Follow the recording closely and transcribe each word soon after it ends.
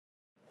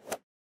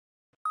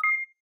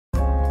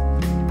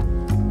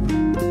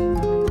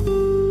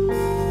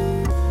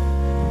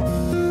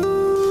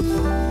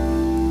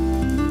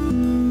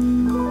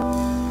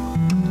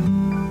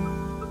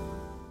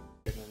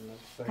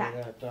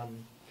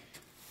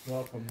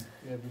Welcome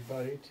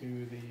everybody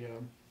to the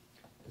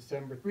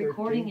December 13th,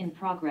 Recording in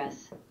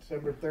progress.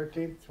 December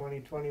 13th,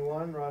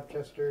 2021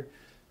 Rochester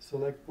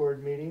Select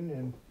Board meeting,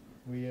 and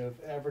we have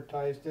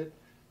advertised it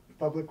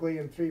publicly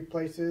in 3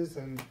 places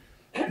and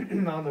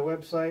on the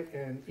website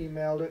and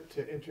emailed it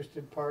to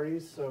interested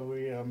parties, so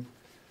we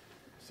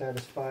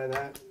satisfy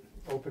that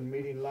open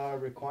meeting law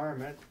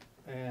requirement.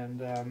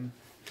 And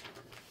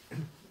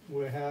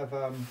we have,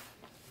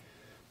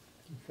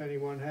 if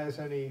anyone has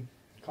any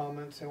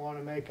comments they want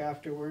to make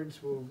afterwards,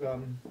 we'll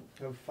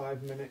have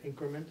 5-minute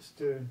increments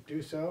to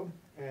do so.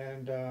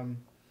 And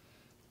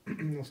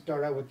we'll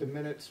start out with the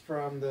minutes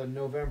from the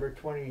November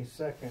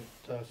 22nd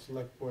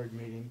Select Board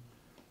meeting.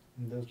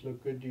 And those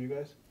look good to you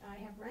guys? I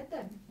have read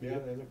them. Yeah,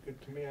 they look good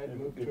to me. I'd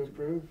move to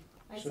approve.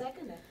 I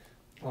second it.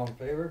 All in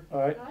favor?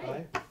 Aye.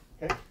 Aye.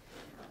 Okay.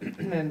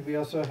 And we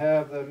also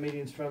have the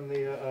meetings from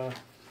the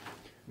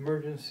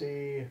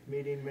emergency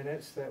meeting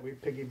minutes that we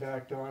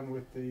piggybacked on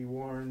with the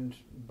Warren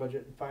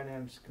Budget and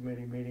Finance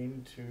Committee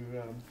meeting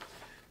to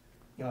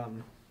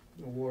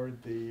award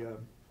the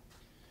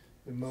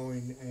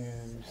mowing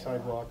and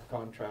sidewalk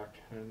contract,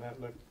 and that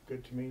looked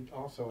good to me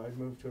also. I'd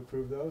move to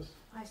approve those.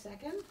 I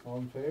second. All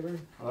in favor?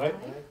 Aye.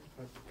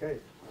 Okay.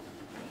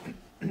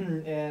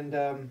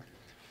 And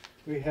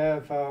we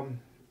have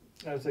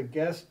as a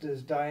guest,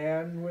 is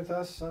Diane with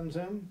us on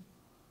Zoom?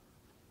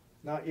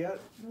 Not yet?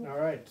 Nope. All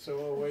right, so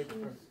we'll wait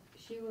for...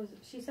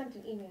 She sent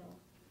an email.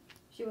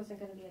 She wasn't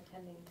going to be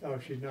attending. Oh,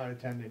 she's not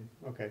attending.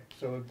 Okay,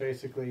 so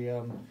basically,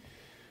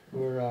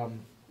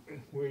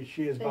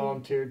 she has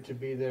volunteered to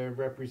be the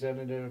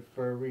representative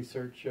for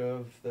research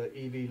of the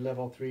EV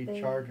Level 3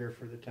 charger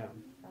for the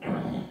town.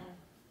 I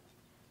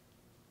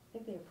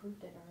think they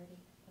approved it already.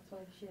 That's why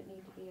she didn't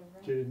need to be a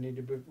rep She didn't need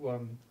to be,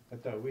 well, I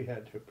thought we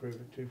had to approve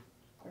it too.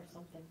 or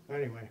something.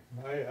 Anyway,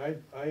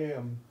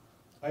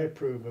 I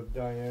approve of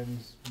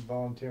Diane's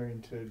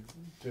volunteering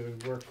to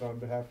work on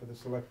behalf of the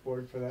select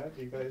board for that.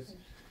 You guys?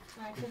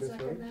 I can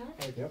second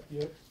that.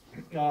 Yep.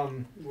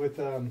 With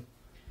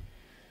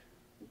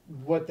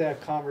what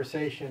that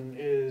conversation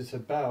is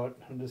about,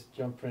 I'll just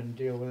jump in and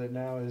deal with it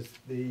now, is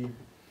the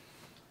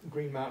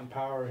Green Mountain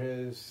Power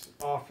has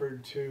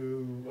offered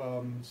to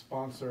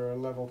sponsor a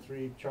level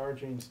 3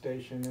 charging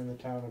station in the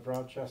town of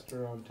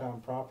Rochester on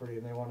town property,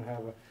 and they want to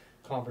have a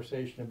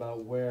conversation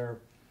about where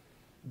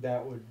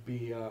that would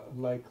be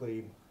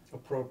likely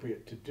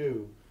appropriate to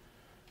do.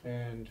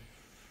 And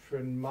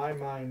in my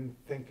mind,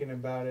 thinking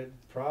about it,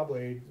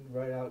 probably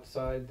right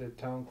outside the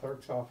town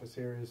clerk's office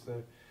here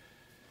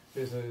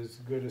is as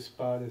good a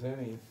spot as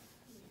any.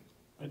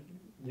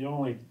 The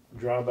only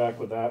drawback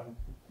with that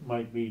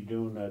might be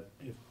doing that,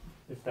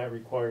 if that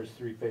requires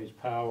 3-phase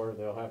power,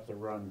 they'll have to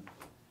run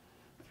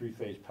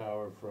 3-phase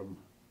power from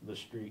the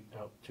street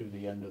out to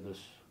the end of this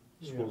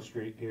school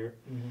street here.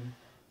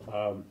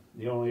 Mm-hmm.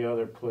 The only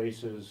other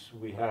places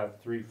we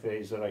have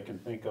 3-phase that I can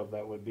think of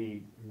that would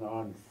be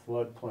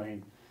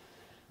non-floodplain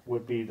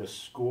would be the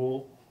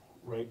school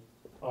right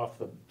off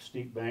the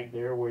steep bank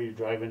there where you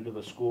drive into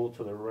the school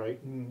to the right.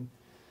 Mm.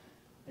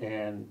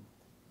 And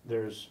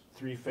there's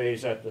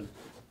 3-phase at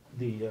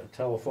the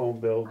telephone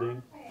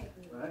building,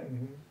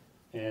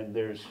 Mm-hmm. and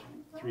there's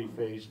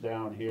 3-phase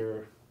down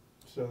here.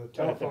 So the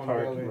At the telephone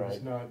park, building is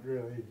right. not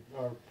really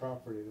our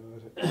property though,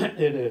 is it?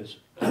 It is,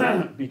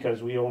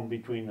 because we own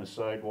between the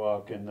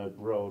sidewalk and the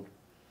road.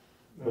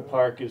 The Uh-huh.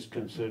 park is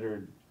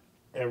considered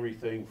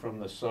everything from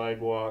the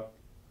sidewalk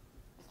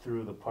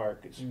through the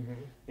park. Mm-hmm.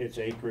 Its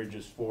acreage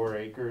is 4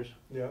 acres,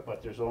 Yeah.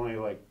 but there's only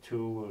like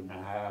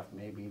 2.5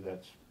 maybe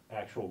that's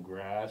actual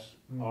grass.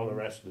 All the Mhm.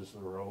 rest is the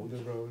roads.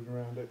 The road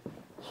around it.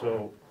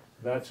 So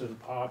that's an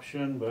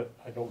option, but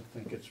I don't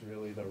think it's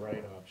really the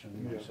right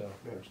option Yeah, myself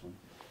yeah. personally.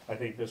 I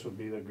think this would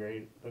be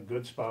a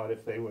good spot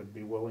if they would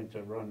be willing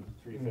to run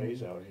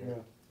 3-phase out Yeah.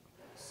 here.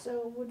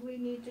 So would we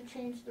need to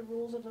change the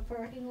rules of the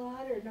parking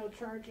lot, or no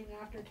charging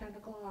after 10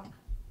 o'clock?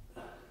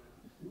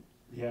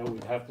 Yeah,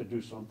 we'd have to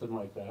do something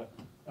like that.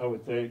 I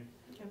would think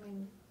I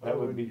mean, that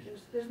would be,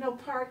 there's no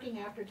parking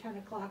after 10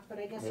 o'clock, but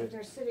I guess Right. if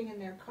they're sitting in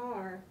their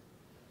car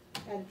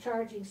at a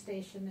charging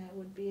station, that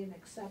would be an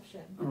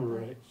exception.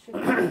 Right.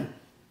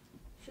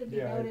 Should be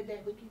Yeah. noted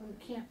that we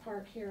can't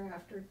park here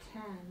after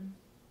 10.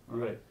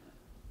 right.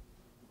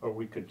 Or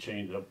we could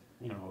change the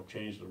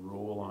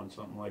rule on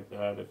something like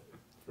that if,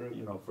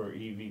 for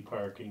EV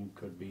parking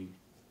could be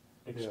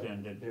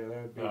extended Yeah,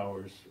 that'd be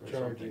hours or something.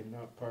 charging,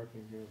 not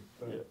parking here.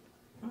 But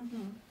Yeah.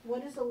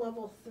 What is a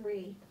level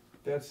 3?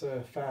 that's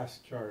a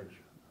fast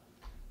charge.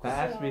 That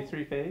has to be So-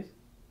 3-phase?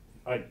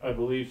 I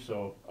believe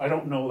so. I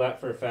don't know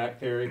that for a fact,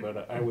 Terry,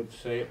 but I would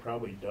say it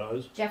probably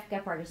does. Jeff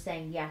Gephardt is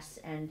saying yes,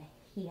 and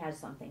he has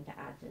something to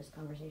add to this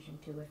conversation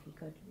too, if he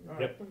could.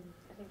 Yep.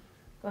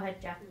 Go ahead,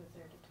 Jeff.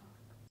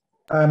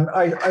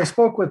 I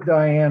spoke with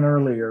Diane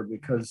earlier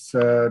because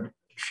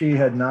she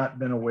had not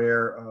been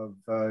aware of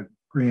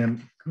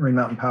Green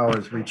Mountain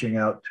Power's reaching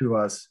out to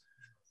us.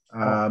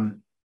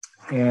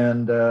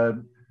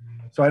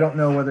 So I don't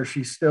know whether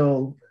she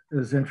still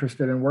is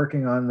interested in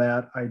working on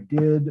that. I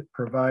did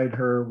provide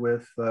her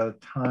with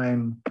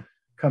time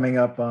coming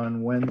up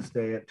on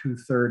Wednesday at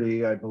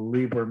 2:30. I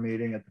believe we're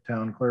meeting at the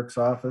town clerk's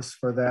office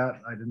for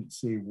that. I didn't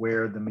see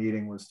where the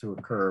meeting was to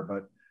occur,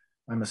 but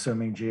I'm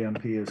assuming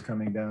GMP is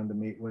coming down to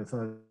meet with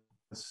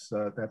us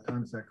at that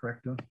time. Is that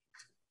correct, Dawn?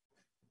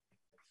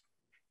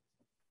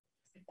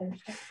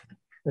 Thursday.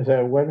 Is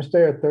that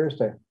Wednesday or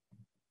Thursday?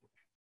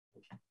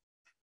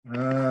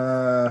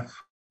 I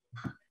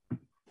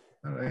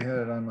had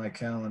it on my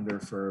calendar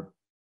for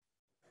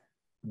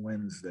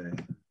Wednesday.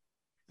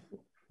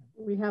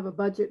 We have a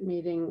budget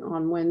meeting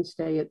on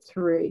Wednesday at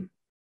 3.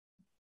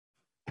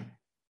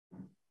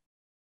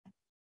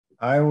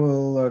 I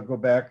will go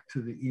back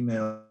to the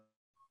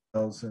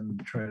emails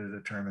and try to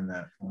determine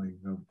that when we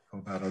go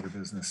about other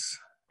business.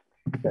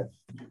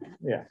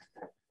 Yeah.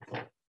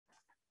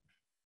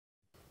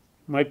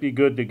 Might be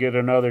good to get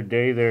another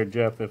day there,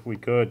 Jeff, if we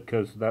could,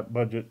 because that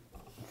budget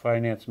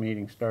finance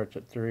meeting starts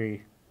at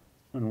 3,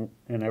 and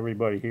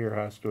everybody here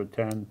has to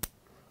attend.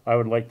 I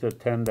would like to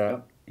attend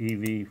that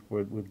EV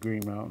with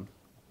Green Mountain.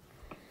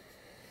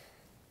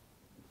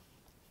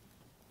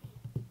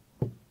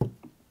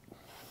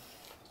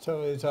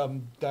 So is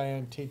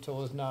Diane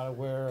Tietzel is not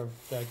aware of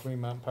that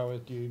Green Mountain Power?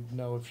 Do you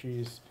know if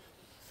she's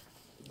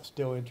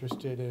still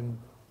interested in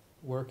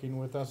working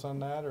with us on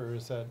that, or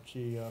is that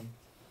she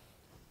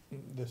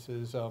this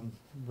is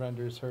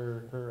renders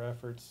her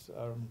efforts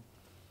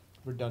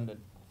redundant?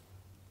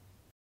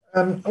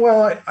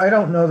 Well, I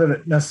don't know that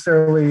it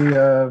necessarily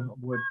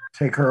would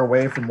take her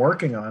away from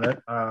working on it.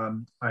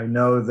 I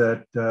know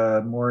that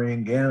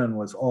Maureen Gannon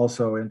was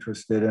also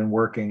interested in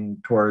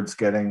working towards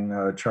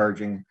getting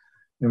charging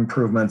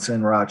improvements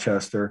in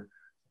Rochester.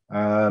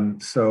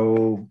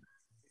 So,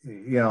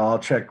 you know, I'll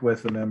check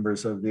with the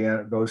members of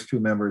those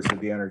 2 members of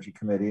the Energy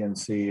Committee and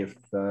see if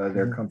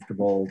they're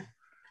comfortable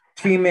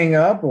teaming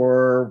up,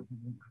 or,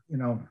 you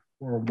know,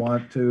 or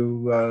want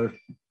to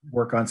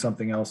work on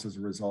something else as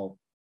a result.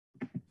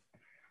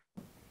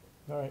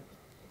 All right.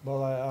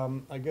 Well,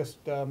 I guess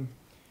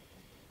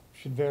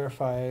should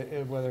verify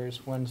whether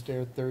it's Wednesday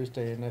or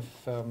Thursday, and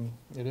if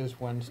it is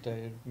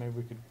Wednesday, maybe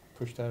we could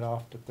push that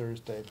off to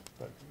Thursday.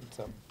 But it's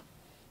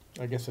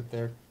I guess at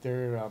their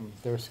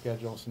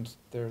schedule, since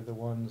they're the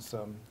ones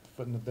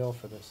footing the bill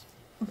for this.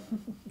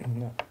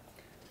 Yeah.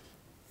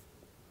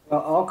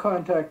 I'll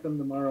contact them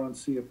tomorrow and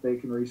see if they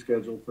can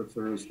reschedule for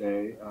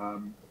Thursday.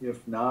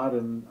 If not,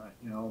 and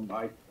you know,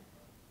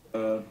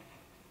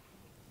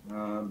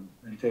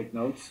 and take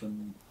notes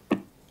and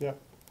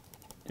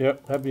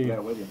Yep, that'd do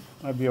that with you.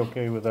 I'd be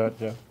okay with that,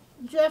 Jeff.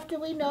 Jeff, do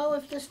we know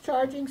if this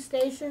charging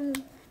station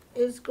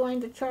is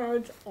going to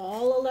charge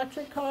all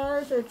electric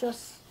cars or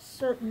just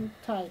certain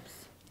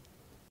types?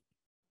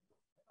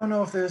 I don't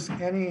know if there's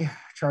any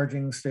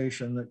charging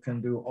station that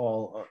can do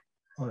all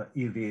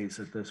EVs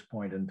at this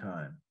point in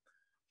time.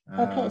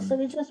 Okay, so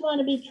we just want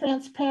to be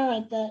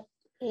transparent that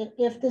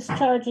if this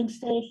charging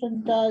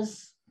station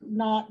does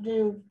not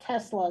do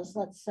Teslas,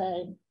 let's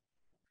say,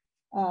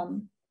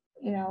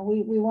 you know,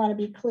 we want to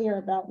be clear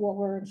about what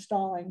we're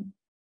installing.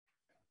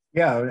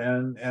 Yeah,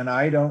 and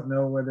I don't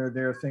know whether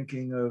they're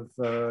thinking of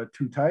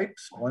 2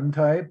 types, 1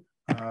 type,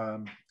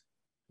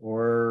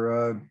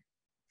 or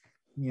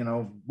you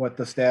know, what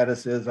the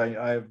status is.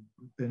 I've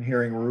been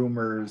hearing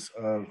rumors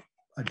of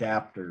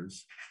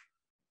adapters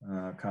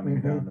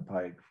coming down the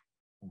pipe.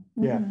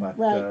 Yeah, but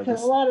Right,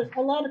 because a lot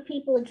of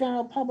people, the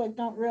general public,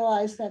 don't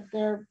realize that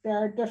there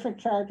are different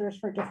chargers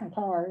for different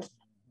cars.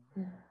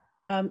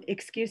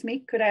 Excuse me,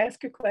 could I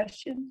ask a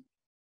question?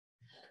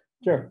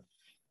 Sure.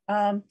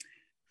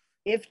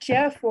 If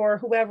Jeff or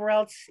whoever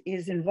else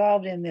is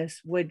involved in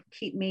this would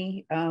keep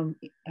me in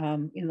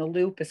the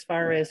loop as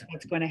far as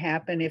what's going to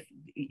happen if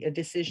a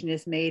decision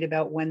is made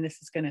about when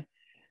this is going to,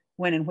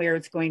 when and where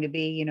it's going to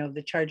be, you know,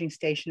 the charging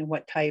station and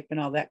what type and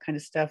all that kind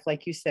of stuff,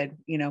 like you said,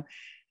 you know,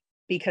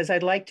 because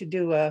I'd like to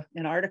do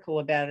an article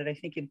about it. I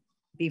think it'd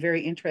be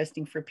very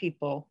interesting for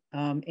people.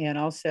 And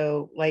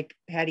also, like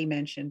Patty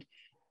mentioned,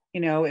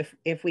 you know,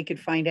 if we could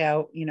find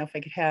out, you know, if I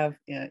could have,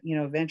 you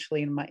know,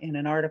 eventually in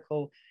an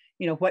article,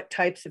 you know, what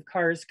types of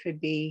cars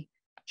could be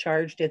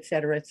charged, et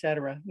cetera,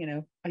 you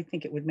know, I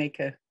think it would make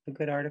a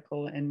good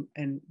article and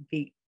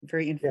be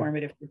very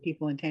informative for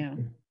people in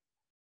town.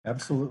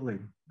 Absolutely.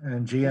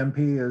 And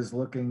GMP is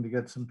looking to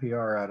get some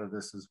PR out of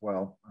this as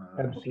well.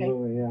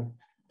 Absolutely, yeah.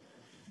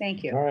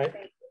 Thank you. All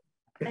right.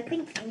 I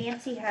think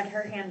Nancy had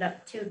her hand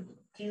up too.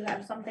 Do you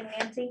have something,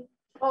 Nancy?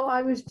 Oh,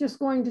 I was just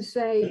going to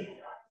say,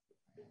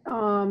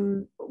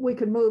 we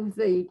could move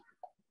the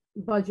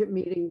budget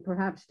meeting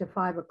perhaps to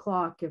 5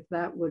 o'clock if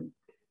that would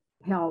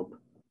help.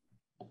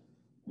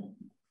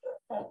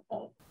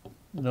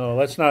 No,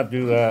 let's not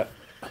do that.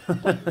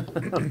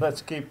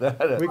 Let's keep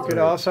that. We could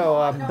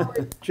also,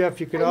 Jeff,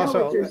 you could I know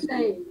also, what you're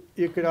saying.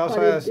 you could also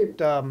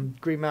But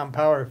ask Green Mountain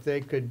Power if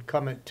they could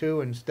come at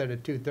 2 instead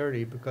of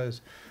 2:30,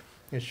 because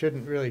it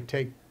shouldn't really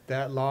take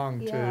that long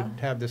to Yeah.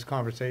 have this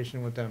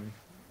conversation with them,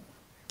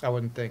 I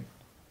wouldn't think.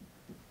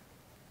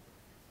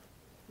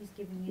 He's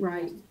giving you.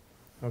 Right.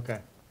 Okay.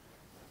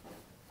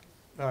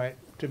 All right,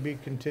 to be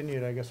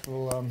continued. I guess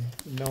we'll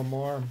know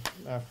more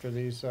after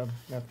these,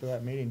 after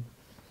that meeting.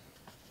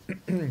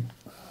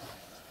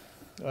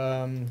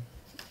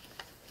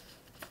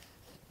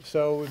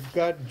 So we've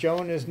got,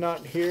 Joan is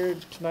not here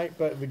tonight,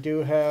 but we do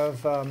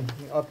have an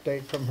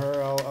update from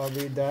her. I'll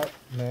read that.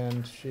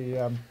 And she,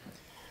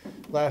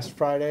 last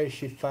Friday,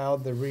 she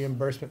filed the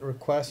reimbursement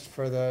request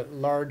for the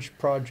large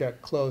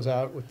project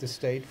closeout with the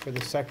state for the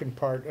second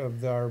part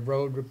of our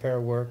road repair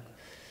work,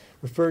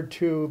 referred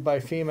to by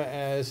FEMA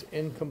as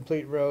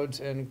incomplete roads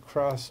and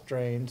cross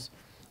drains.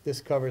 This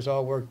covers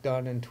all work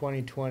done in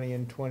 2020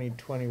 and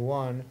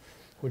 2021,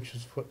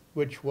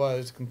 which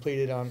was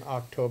completed on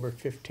October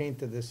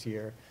 15th of this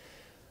year.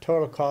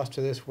 Total cost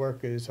of this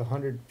work is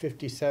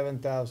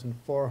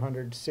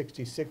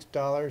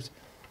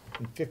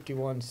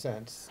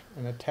 $157,466.51.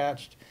 And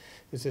attached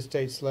is the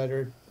state's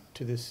letter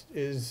to this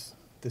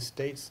the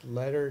state's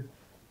letter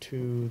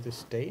to the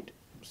state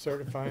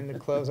certifying the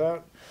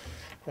closeout.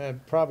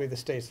 Probably the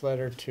state's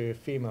letter to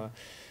FEMA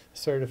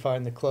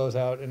certifying the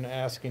closeout and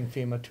asking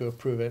FEMA to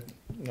approve it.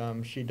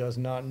 She does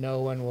not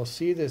know when we'll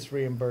see this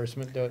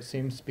reimbursement, though it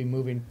seems to be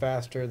moving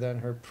faster than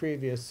her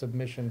previous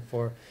submission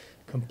for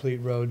complete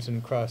roads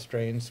and cross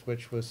drains,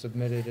 which was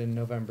submitted in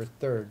November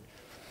 3rd.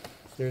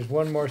 There's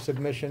one more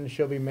submission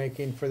she'll be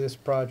making for this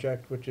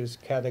project, which is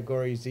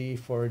Category Z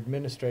for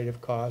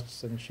administrative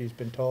costs, and she's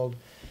been told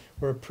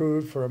we're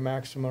approved for a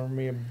maximum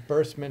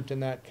reimbursement in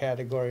that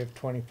category of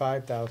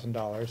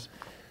 $25,000,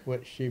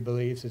 which she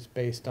believes is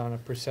based on a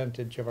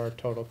percentage of our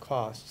total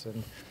costs,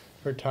 and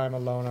her time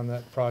alone on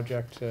that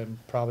project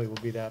probably will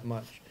be that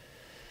much.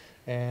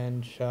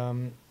 And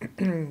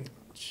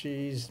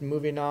she's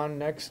moving on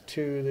next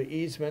to the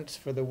easements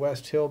for the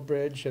West Hill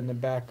Bridge and the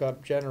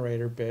backup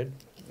generator bid,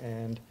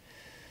 and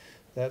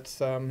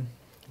that's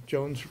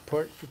Joan's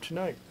report for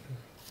tonight.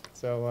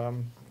 So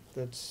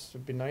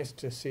it'd be nice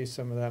to see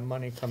some of that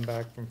money come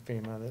back from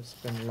FEMA. That's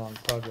been a long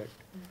project.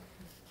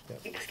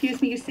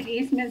 Excuse me, you said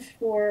easements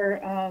for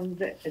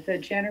the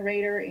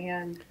generator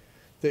and?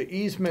 The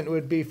easement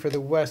would be for the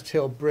West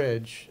Hill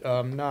Bridge,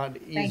 not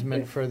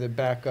easement you. for the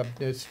backup.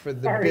 It's for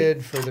the Sorry.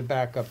 bid for the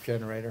backup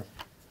generator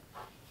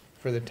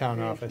for the town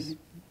office.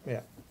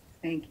 Yeah.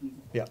 Thank you.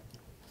 Yeah.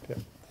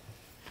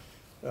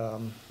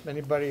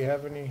 Anybody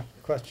have any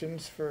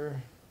questions for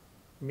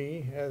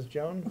me as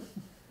Joan?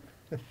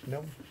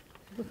 No?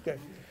 Okay.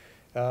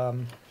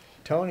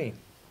 Tony,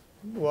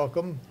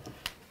 welcome.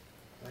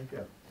 Thank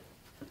you.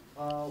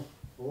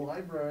 The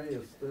library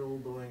is still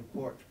doing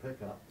porch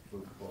pickup,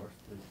 of course,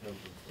 because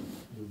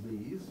of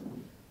disease.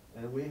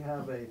 And we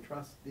have a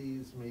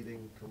trustees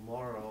meeting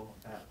tomorrow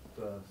at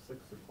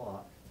 6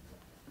 o'clock.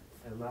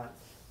 And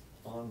that's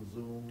on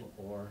Zoom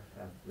or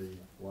at the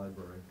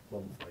library,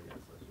 both, I guess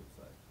I should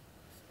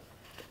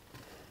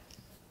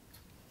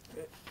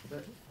say.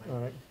 That's it. All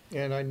right.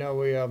 And I know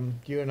we,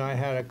 you and I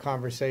had a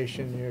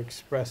conversation. You're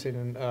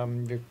expressing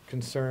your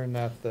concern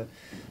that the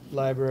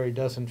library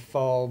doesn't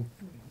fall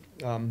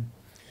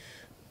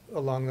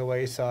along the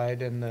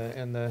wayside in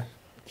the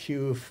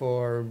queue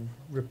for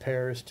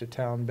repairs to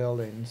town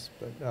buildings.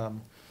 But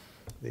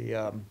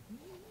I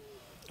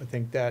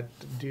think that,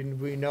 do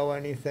we know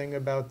anything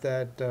about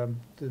that, the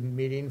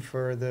meeting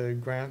for the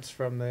grants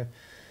from the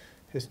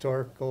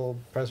historical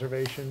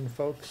preservation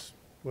folks?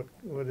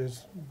 What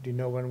is, do you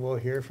know when we'll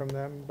hear from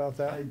them about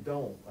that? I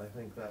don't. I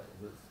think that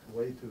was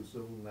way too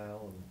soon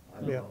now, and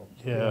I don't know.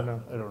 Yeah,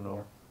 I don't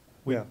know.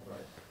 Yeah. Right.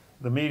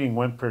 The meeting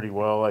went pretty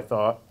well, I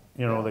thought.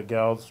 You know, the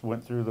gals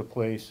went through the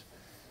place.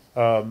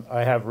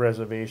 I have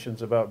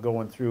reservations about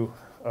going through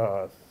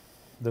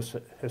this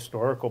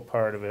historical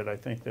part of it. I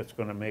think that's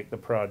gonna make the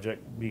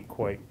project be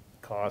quite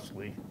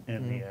costly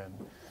in the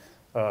end.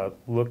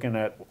 Looking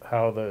at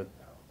how the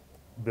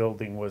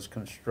building was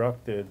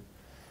constructed,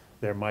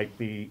 there might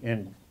be,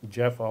 and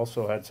Jeff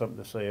also had something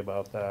to say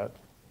about that,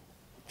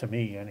 to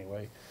me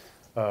anyway,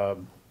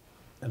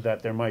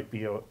 that there might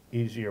be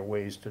easier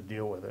ways to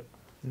deal with it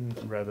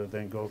rather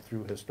than go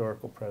through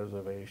historical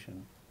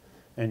preservation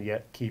and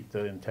yet keep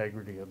the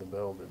integrity of the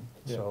building.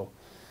 Yeah. So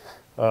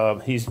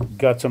he's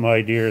got some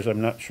ideas. I'm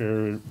not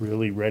sure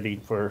really ready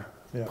for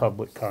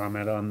public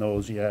comment on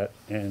those yet,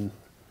 and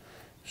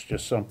it's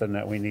just something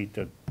that we need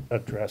to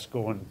address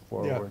going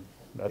forward.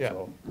 That's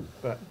all.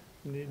 But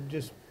you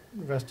just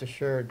rest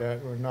assured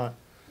that we're not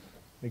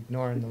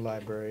ignoring the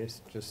library.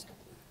 It's just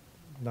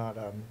not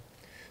a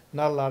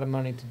lot of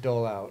money to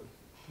dole out.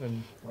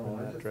 Well,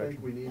 I just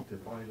think we need to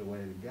find a way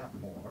to get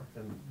more,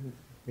 and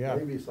Yeah.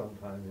 maybe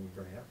sometime in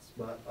grants,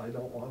 but I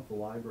don't want the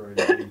library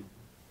to be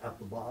at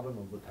the bottom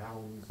of the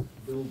town's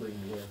building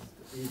list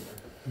either,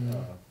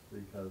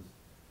 because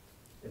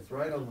it's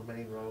right on the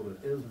main road.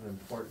 It is an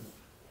important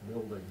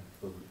building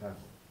for the town.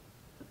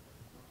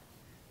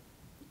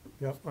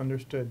 Yep,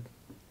 understood.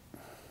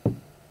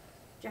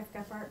 Jeff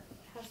Geffart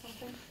has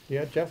something?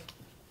 Yeah, Jeff?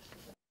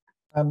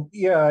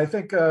 Yeah, I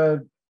think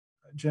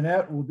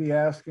Jeanette will be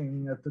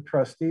asking at the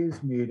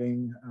trustees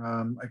meeting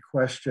a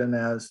question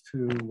as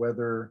to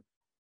whether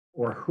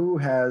or who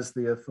has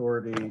the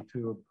authority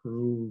to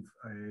approve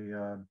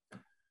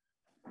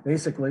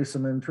basically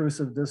some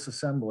intrusive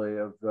disassembly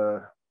of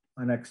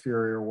an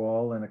exterior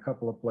wall in a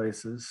couple of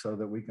places so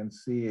that we can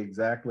see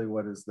exactly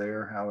what is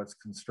there, how it's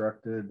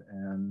constructed,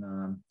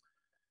 and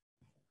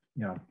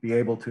be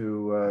able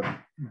to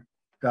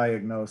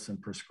diagnose and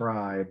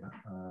prescribe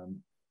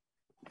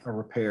a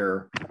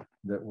repair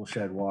that will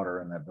shed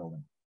water in that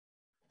building.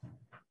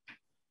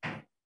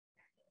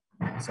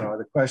 So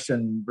the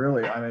question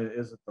really, I mean,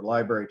 is it the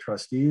library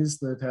trustees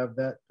that have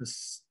that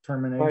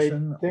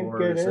determination? I think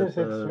or it is, it it's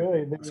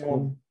really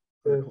school?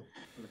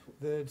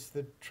 it's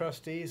the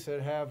trustees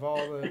that have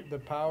all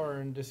the power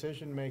and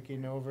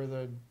decision-making over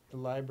the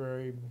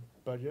library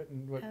budget,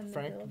 and what, And the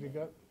Frank, have you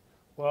got?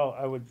 Well,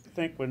 I would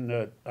think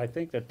I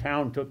think the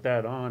town took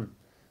that on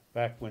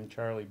back when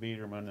Charlie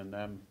Biederman and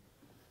them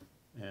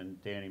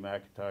and Danny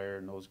McIntyre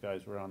and those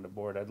guys were on the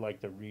board. I'd like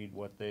to read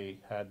what they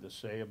had to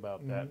say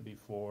about that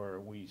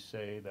before we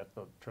say that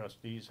the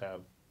trustees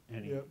have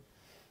any. Yep.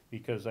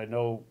 Because I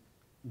know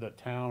the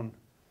town,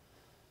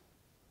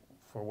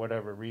 for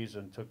whatever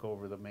reason, took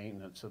over the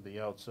maintenance of the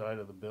outside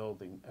of the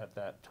building at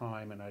that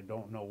time, and I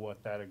don't know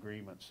what that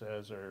agreement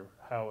says or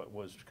how it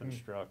was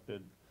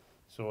constructed.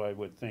 So I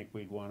would think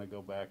we'd want to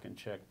go back and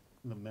check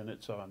the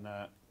minutes on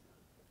that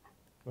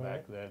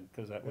back then,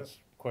 because that was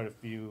quite a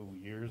few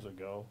years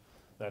ago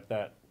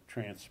that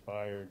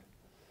transpired.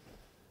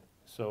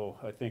 So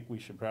I think we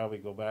should probably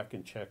go back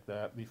and check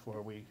that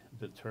before we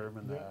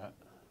determine that.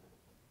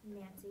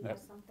 Nancy Yep.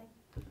 has something?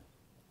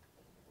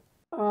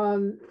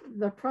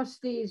 The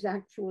trustees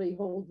actually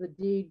hold the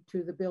deed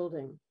to the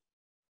building.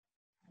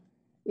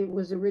 It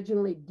was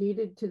originally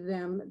deeded to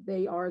them.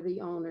 They are the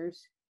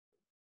owners.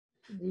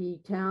 The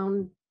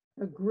town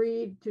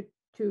agreed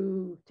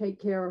to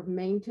take care of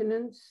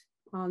maintenance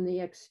on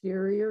the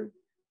exterior,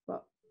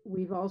 but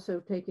we've also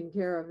taken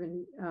care of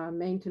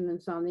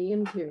maintenance on the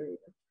interior.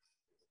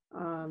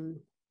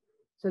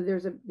 So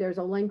there's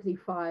a lengthy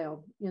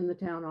file in the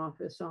town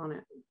office on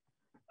it.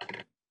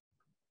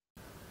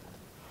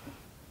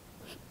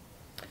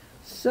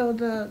 So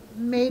the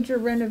major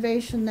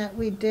renovation that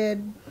we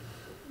did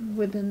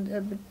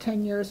within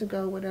 10 years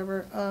ago,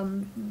 whatever,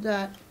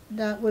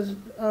 that was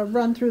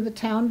run through the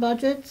town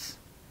budgets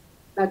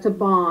That's a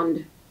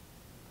bond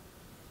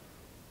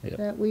Yep.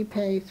 that we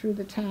pay through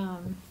the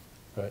town.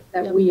 Right.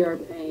 that Yep. we are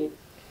paying.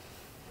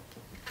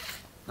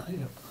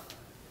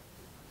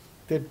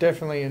 They're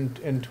definitely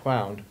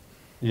entwined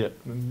Yeah.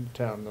 in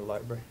town, the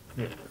library.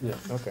 Yeah.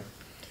 Okay.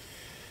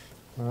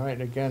 All right,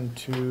 again,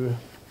 to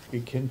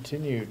be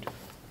continued.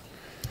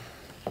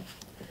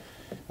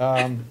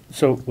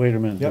 So, wait a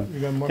minute. Yep, you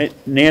got more? Hey,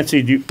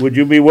 Nancy, would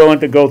you be willing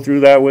to go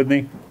through that with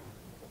me?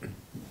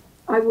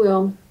 I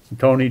will.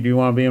 Tony, do you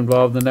want to be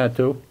involved in that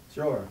too?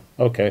 Sure.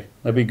 Okay,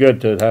 that'd be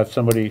good to have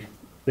somebody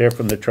there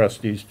from the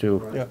trustees too.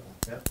 Right. Yep.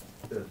 Yep,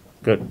 good.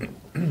 Good.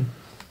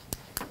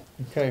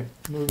 Okay,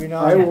 moving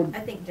I on. will-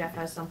 I think Jeff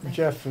has something.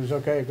 Jeff is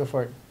okay, go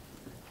for it.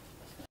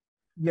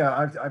 Yeah,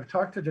 I've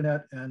talked to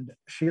Jeanette, and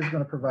she is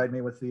going to provide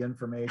me with the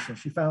information.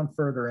 She found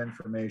further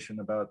information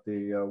about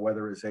the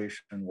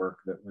weatherization work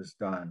that was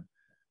done.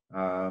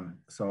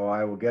 So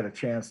I will get a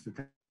chance to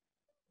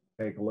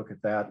take a look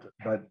at that.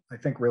 But I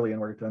think really in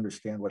order to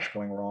understand what's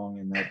going wrong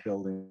in that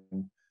building,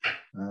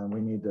 we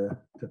need to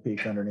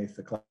peek underneath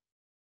the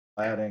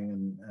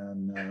cladding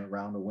and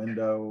around the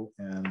window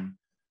and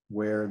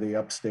where the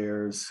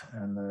upstairs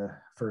and the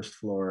first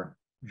floor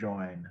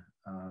join.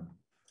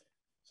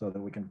 So that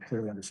we can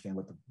clearly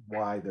understand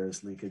why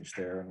there's leakage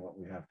there and what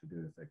we have to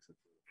do to fix it.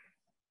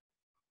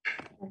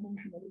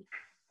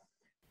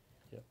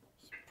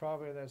 It's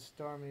probably that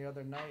storm the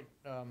other night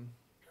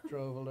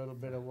drove a little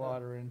bit of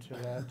water into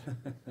that.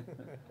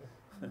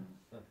 Yeah,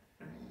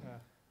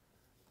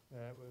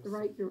 that was. The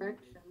right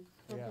direction.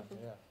 Yeah,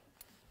 yeah.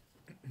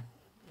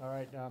 All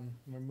right,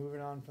 we're moving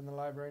on from the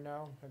library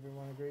now.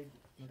 Everyone agreed?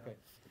 Okay.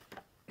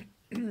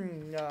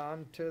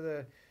 On to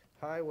the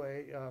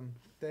highway.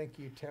 Thank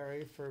you,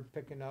 Terry, for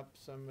picking up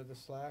some of the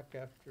slack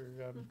after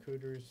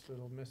Cooter's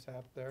little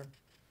mishap there.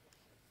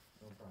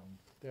 No problem.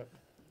 Yep.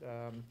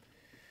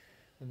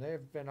 And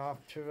they've been off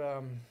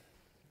to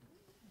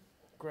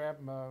grab,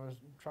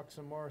 truck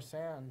some more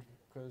sand,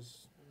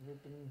 because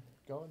we've been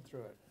going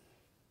through it,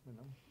 you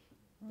know?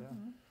 Yeah,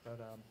 but,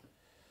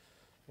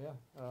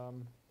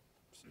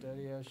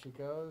 steady as she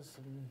goes,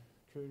 and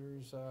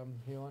Cooter's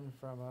healing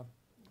from a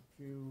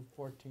few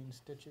 14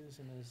 stitches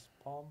in his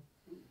palm.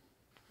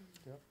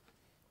 Yep.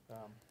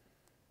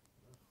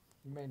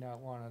 You may not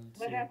want to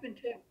see. What happened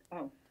to,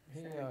 oh,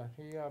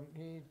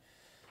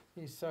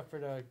 He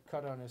suffered a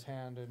cut on his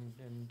hand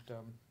and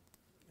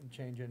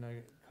changing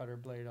a cutter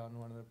blade on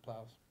one of the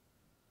plows.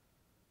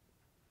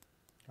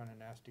 Kind of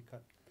nasty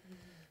cut.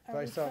 I Are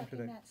we saw him sucking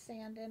today. that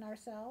sand in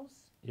ourselves?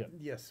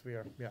 Yes, we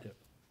are, yeah. Yep.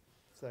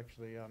 It's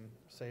actually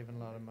saving a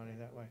lot of money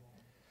that way.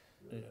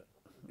 Yeah,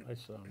 I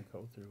saw him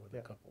go through with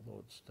Yeah. a couple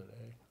loads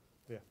today.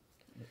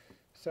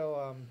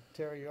 So,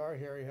 Terry, you are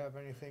here. You have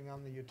anything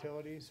on the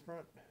utilities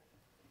front?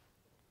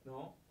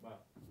 No,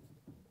 but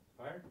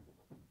fire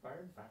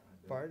department.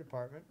 Fire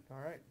department, all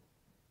right.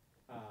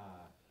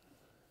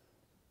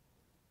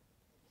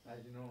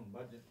 As you know, in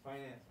budget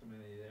finance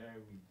committee there,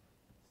 we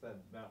said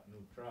about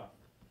new truck.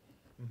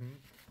 Mhm.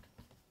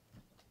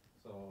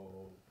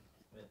 So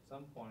at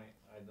some point,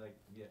 I'd like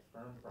to get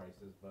firm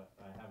prices, but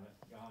I haven't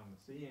gone to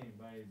see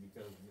anybody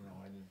because, you know,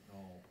 I didn't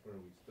know where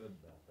we stood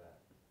about that.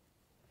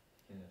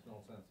 And there's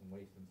no sense in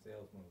wasting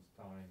salesman's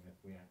time if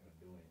we aren't gonna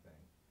do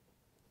anything.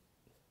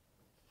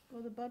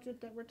 Well, the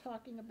budget that we're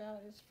talking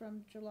about is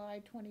from July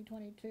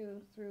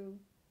 2022 through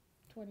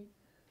 20,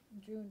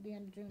 June, the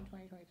end of June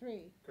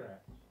 2023.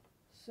 Correct.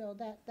 So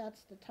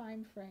that's the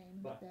time frame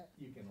But that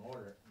you can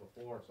order it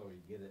before, so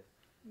you get it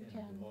you in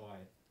can.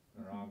 July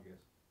or Mhm.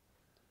 August.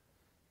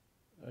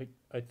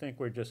 I think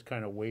we're just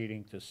kind of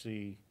waiting to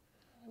see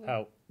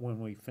how, when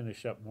we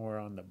finish up more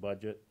on the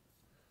budget,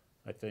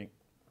 I think,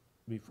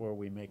 before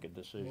we make a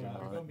decision Well,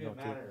 on it's it. gonna be a no, too-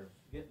 matter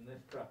of getting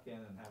this truck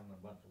in and having a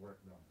bunch of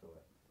work done to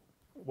it.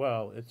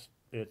 Well,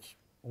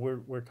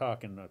 we're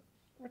talking,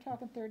 We're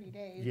talking 30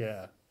 days.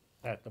 yeah,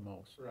 at the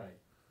most. Right.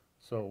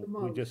 So At the we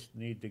most. just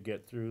need to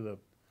get through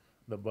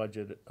the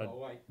budget So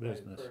like, by the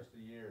business. first of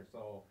the year,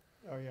 so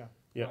Oh, yeah.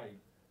 Yeah. by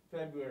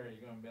February,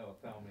 you're gonna be able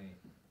to tell me,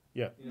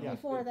 Yeah, you know,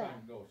 it's Before good that.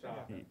 time to go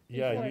shopping.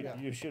 yeah, Before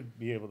you should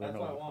be able to That's know.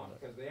 what I before want, that.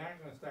 because they aren't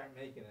gonna start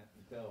making it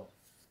until,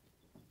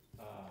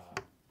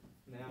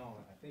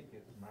 now, I think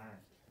it's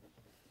March.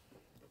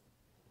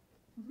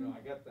 You know, I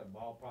got the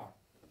ballpark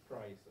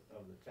price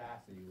of the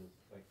chassis was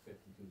like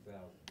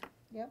 52,000.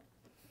 Yep,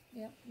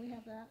 we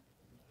have that.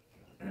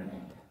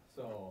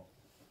 So,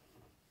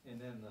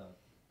 and then the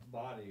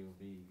body will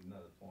be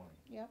another 20.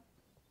 Yep,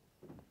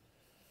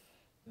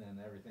 Then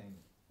everything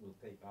will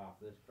take off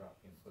this truck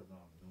and put it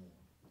on the new one.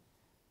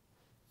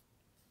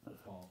 The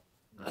pump,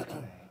 the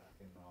tank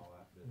and all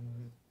that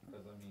business,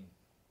 cause I mean,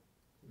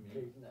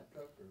 Chasing that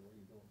truck, or what are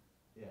you doing?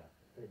 yeah,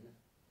 Paving?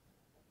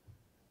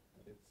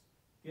 it's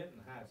getting,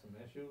 had some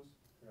issues,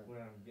 Right.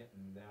 where I'm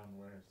getting down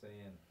where it's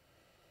saying,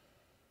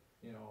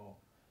 you know,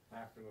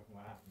 after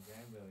what happened in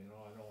Granville, you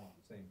know, I don't want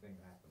the same thing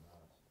to happen to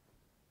us.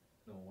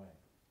 No way,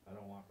 I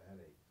don't want the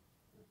headache,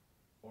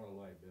 or the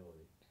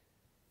liability.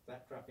 If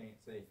that truck ain't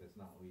safe, it's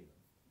not leaving.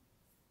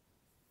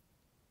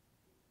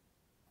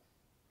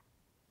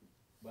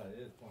 But it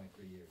is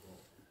 23 years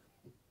old.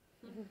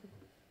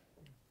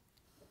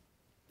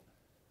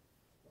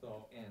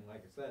 So, and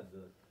like I said,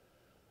 the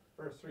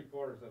first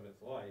 3/4 of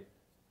its life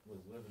was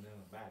living in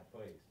a bad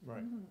place.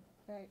 Right.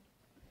 right.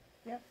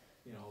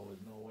 You know, with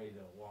no way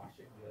to wash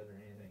it good or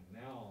anything.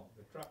 Now,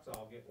 the trucks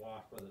all get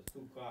washed, whether it's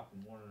 2 o'clock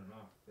in the morning or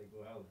not. They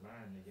go out of the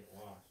barn, they get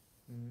washed.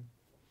 Mhm.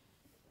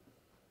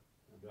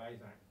 The guys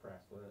aren't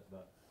impressed with it,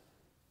 but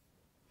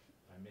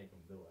I make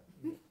them do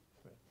it.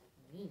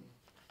 Mean.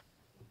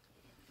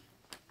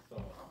 So,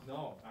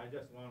 no, I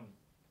just want,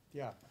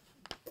 Yeah.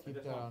 I Keep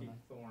just that want on to there.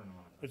 keep Thorn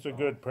on it. It's that's a all.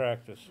 good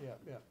practice. Yeah,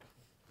 yeah.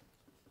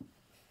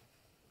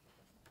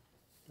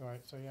 All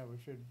right, so yeah, we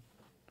should.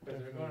 Cause they're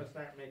definitely- gonna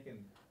start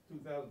making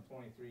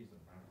 2023s in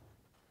March.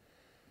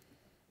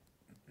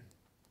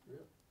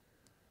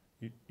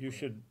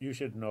 You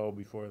should know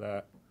before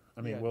that.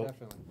 I mean, Yeah,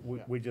 definitely,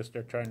 yeah. we just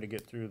are trying to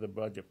get through the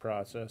budget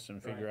process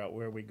and figure Right. out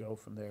where we go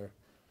from there.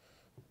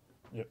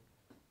 Yep.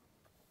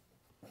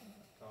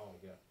 That's all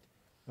we got.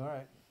 All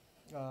right.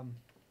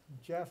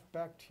 Jeff,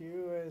 back to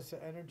you as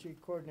the energy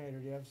coordinator.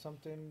 Do you have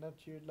something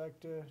that you'd like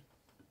to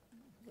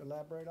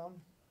elaborate on?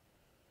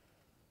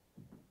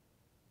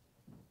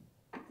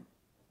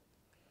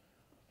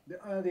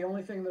 The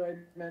only thing that I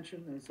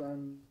mentioned is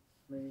on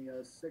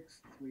the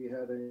 6th, we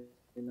had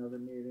another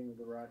meeting of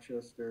the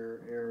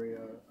Rochester Area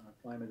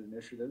Climate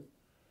Initiative.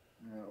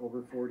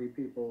 Over 40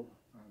 people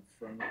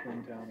from the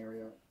Quintown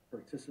area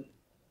participated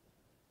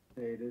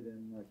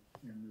in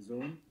the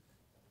Zoom.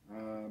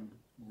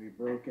 We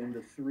broke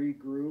into 3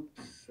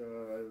 groups,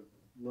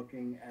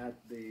 looking at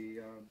the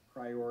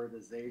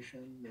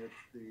prioritization that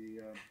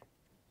the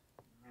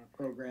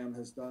program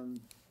has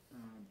done,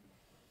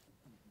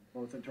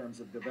 both in terms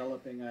of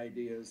developing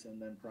ideas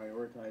and then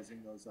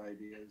prioritizing those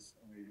ideas.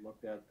 And we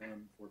looked at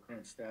them for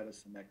current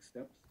status and next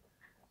steps.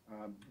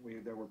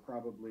 There were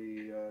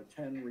probably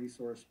 10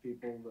 resource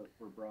people that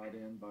were brought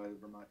in by the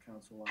Vermont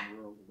Council on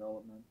Rural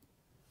Development,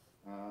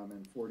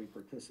 and 40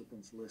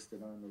 participants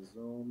listed on the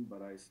Zoom,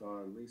 but I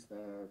saw at least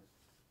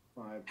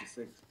 5 to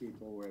 6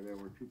 people where there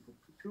were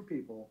two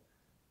people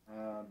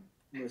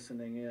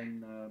listening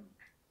in,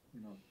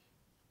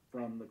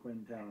 from the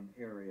Quintown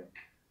area.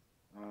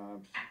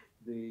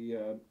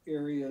 The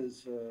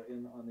areas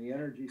on the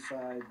energy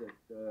side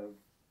that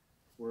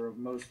were of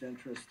most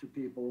interest to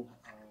people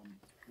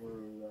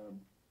were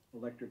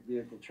electric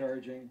vehicle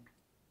charging,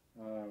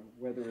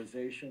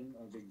 weatherization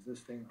of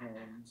existing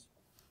homes,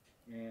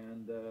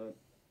 and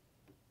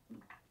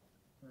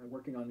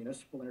working on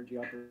municipal energy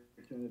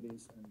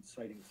opportunities and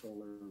siting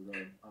solar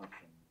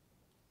options.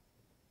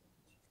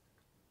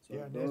 So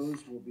Yeah,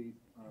 those will be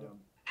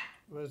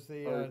Was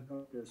the, our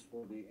focus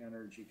for the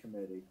Energy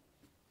Committee.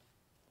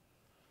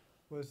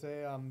 was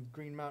the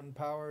Green Mountain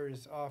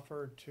Power's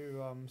offer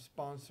to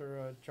sponsor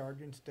a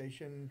charging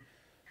station,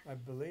 I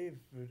believe,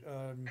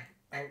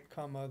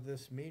 outcome of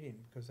this meeting?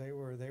 Because they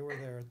were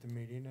there at the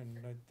meeting, and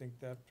I think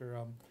after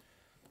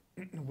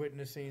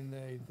witnessing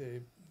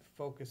the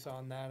focus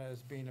on that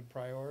as being a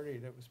priority.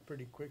 That was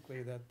pretty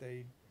quickly that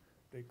they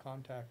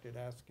contacted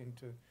asking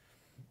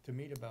to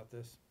meet about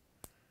this.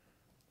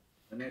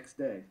 The next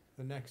day.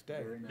 The next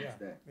day, Very next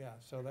yeah, day. yeah,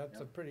 so that's a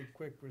Yep. pretty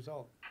quick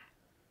result.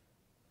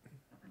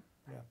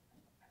 Yeah,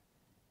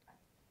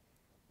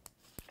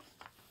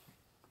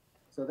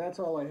 So that's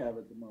all I have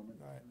at the moment.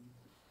 all right.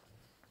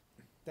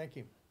 Thank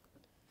you.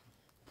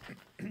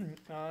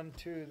 On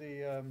to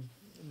the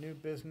new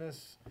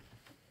business.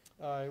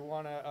 I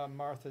want to,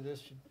 Martha, this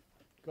should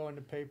go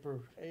into paper.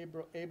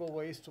 Able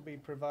Waste will be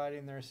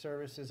providing their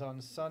services on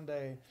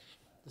Sunday,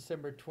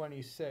 December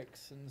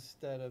 26th,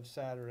 instead of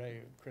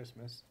Saturday,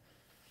 Christmas.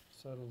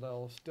 So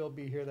they'll still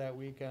be here that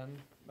weekend,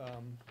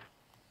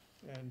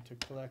 and to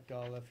collect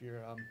all of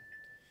your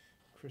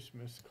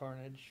Christmas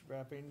carnage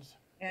wrappings.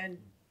 And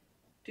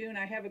Dune,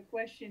 I have a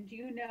question. Do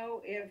you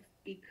know if,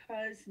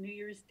 because New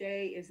Year's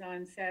Day is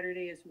on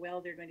Saturday as well,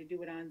 they're going to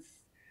do it on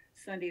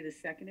Sunday, the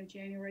 2nd of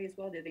January as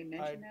well? Did they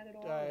mention that at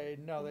all?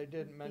 No, they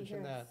didn't Be mention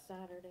here that.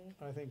 Saturday.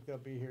 I think they'll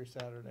be here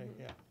Saturday,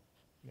 yeah,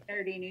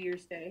 Saturday, New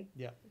Year's Day?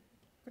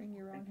 Bring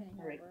your own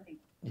All right. hangover.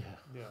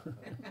 yeah,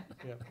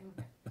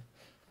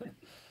 yeah.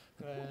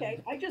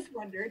 Okay, I just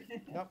wondered.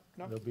 Nope,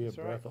 nope. There'll be a it's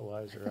all right.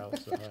 breathalyzer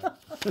outside.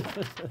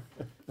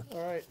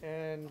 All right,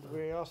 and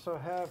we also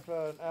have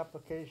an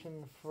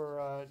application for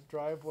a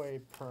driveway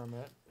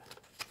permit,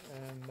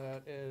 and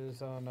that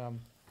is on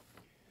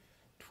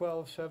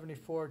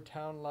 1274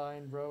 Town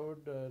Line Road,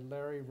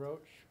 Larry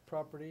Roach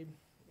property.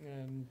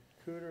 And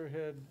Cooter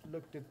had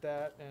looked at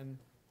that, and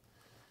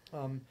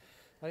I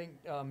think,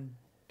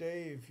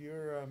 Dave,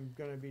 you're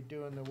gonna be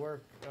doing the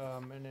work,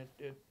 and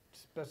it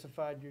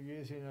specified you're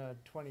using a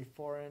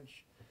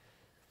 24-inch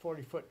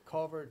 40-foot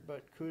culvert,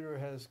 but Cooter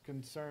has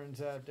concerns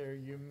that there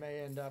you may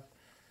end up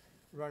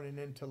running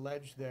into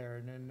ledge there,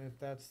 and then if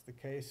that's the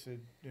case,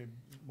 you'd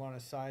want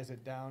to size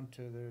it down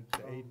to the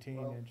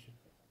 18-inch.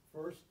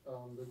 First,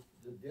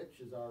 the ditch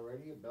is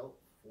already about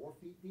 4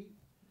 feet deep.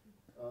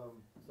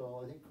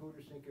 So I think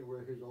Cooter's thinking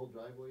where his old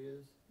driveway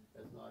is,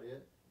 that's not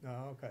it.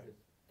 Oh, okay.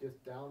 It's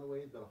just down the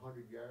way, about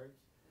 100 yards,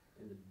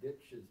 and the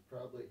ditch is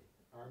probably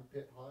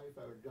armpit high if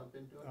I were to jump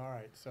into it. All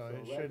right, so So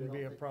it that shouldn't I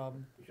be a don't think-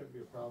 problem. It shouldn't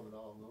be a problem at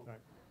all, no. Right.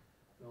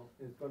 No,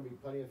 and it's gonna be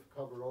plenty of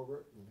cover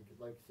over it, and we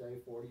could like say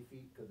 40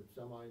 feet, because if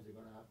semis are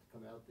gonna have to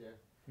come out there.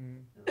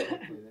 Mhm. And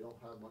hopefully they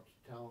don't have much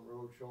town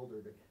road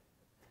shoulder to,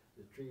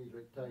 the trees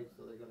are tight,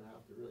 so they're gonna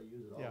have to really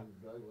use it all Yeah. in the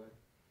driveway.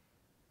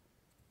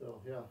 So,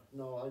 yeah,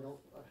 no, I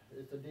don't,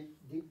 it's a deep,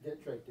 deep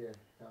ditch right there,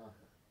 it's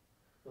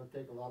gonna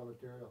take a lot of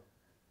material.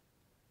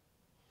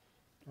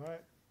 All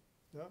right,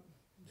 yep,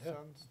 Yeah,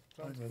 sounds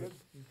fine with good, it.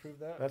 improve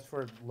that. That's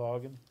for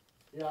logging.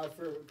 Yeah, I've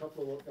heard a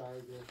couple of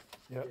guys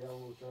that, Yep. they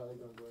almost probably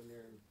gonna go in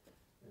there and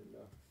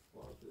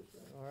log this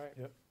thing. All right.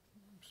 Yep.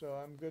 So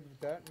I'm good with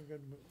that, and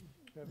good,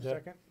 have a Yeah.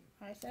 second,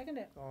 I second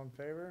it. all in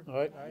favor? All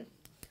right. Aye.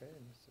 Okay,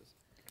 and this is.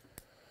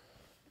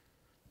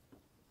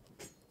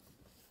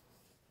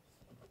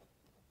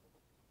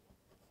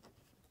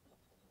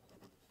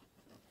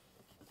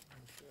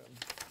 Okay, on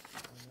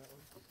that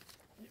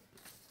one.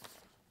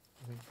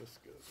 I think this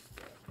goes with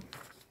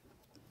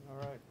that. All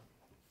right.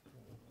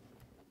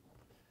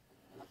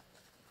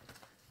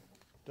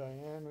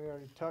 Diane, we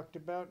already talked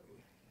about,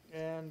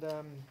 and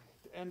the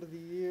end of the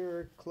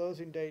year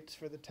closing dates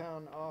for the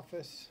town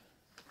office.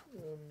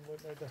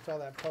 I saw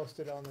that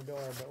posted on the door,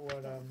 but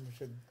what, we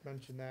should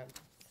mention that,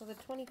 So the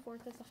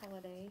 24th is a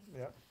holiday,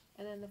 yep,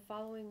 and then the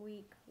following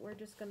week, we're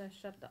just gonna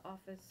shut the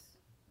office,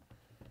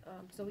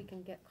 so we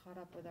can get caught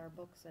up with our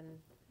books and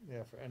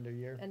yeah, for end of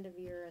year. end of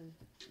year and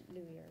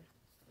New Year.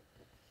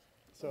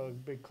 So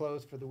it'd be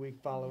closed for the week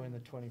following the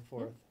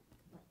 24th.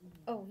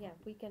 Oh, yeah,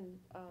 we can,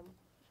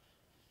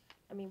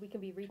 I mean, we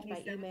can be reached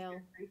by 27th. email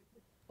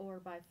or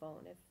by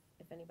phone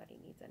if anybody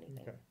needs anything.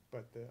 Okay,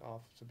 but the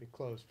office will be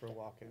closed for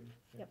walk-in.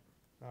 Yeah. Yep.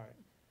 All right.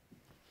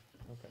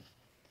 Okay.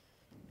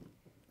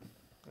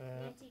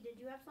 Nancy, did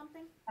you have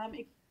something?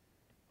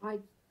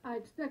 I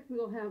expect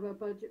we'll have a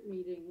budget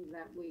meeting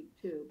that week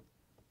too.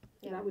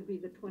 Yeah. That would be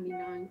the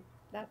 29th.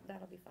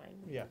 That'll be fine.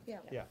 Yeah, Yeah.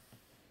 yeah.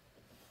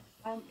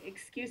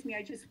 Excuse me,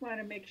 I just want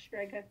to make sure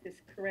I got this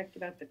correct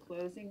about the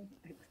closing,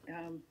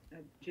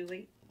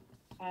 Julie.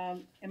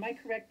 Am I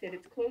correct that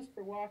it's closed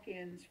for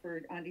walk-ins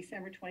on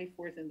December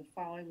 24th and the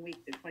following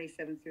week, the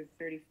 27th through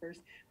the 31st?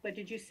 But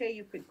did you say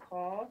you could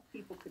call,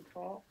 people could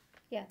call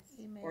Yes,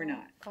 or Email.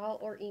 not? call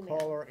or email.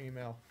 Call or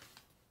email.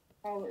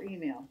 Call or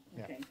email?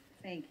 Yeah. Okay,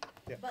 thank you.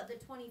 Yeah. But the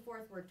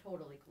 24th, we're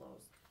totally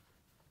closed.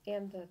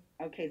 And the,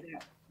 Okay,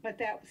 but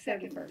that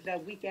second, 31st. the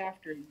week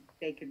after,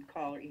 they could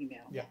call or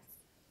email? Yeah.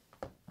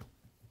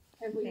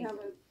 And we Thank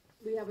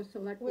have a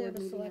select We board have a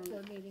meeting select on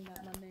board meeting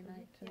that Monday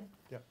night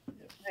too.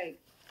 Right.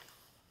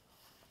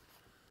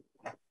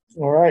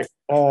 All right,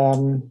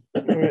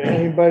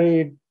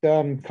 anybody,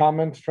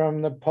 comments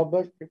from the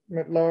public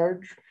at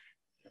large?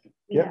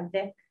 We Yep. have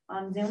Vic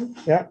on Zoom.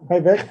 Yeah, hi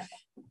Vic.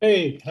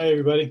 Hey, hi,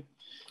 everybody.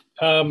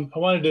 I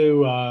wanted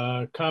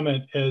to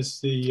comment as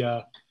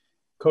the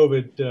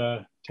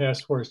COVID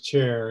task force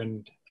chair,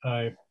 and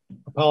I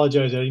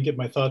apologize, I didn't get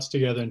my thoughts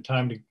together in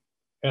time to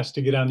asked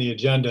to get on the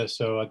agenda,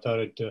 so I thought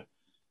I'd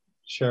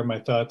share my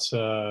thoughts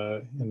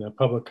in the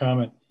public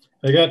comment.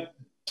 I got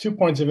 2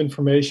 points of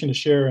information to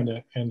share and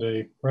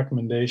a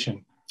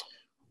recommendation.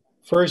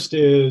 First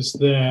is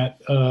that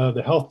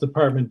the health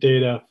department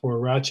data for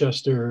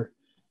Rochester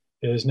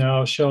is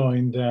now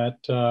showing that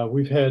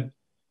we've had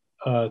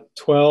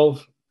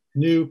 12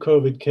 new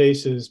COVID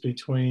cases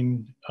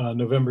between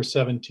November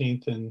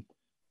 17th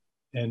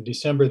and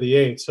December the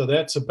 8th. So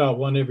that's about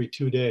 1 every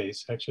 2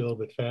 days, actually a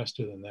little bit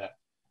faster than that.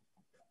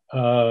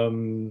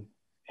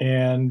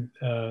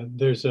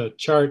 There's a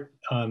chart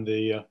on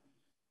the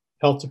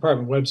health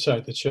department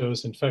website that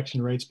shows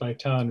infection rates by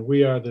town.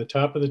 We are the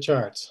top of the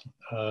charts,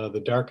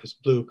 the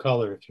darkest blue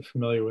color, if you're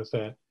familiar with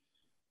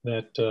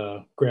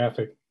that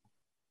graphic.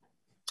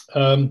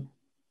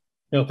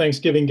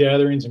 Thanksgiving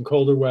gatherings and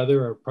colder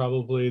weather are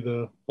probably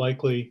the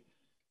likely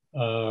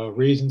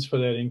reasons for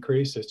that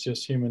increase. It's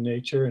just human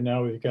nature. And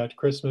now we've got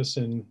Christmas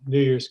and New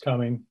Year's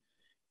coming.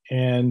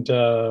 And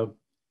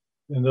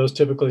those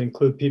typically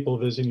include people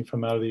visiting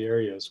from out of the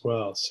area as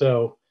well.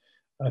 So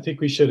I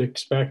think we should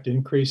expect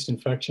increased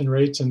infection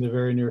rates in the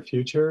very near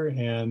future,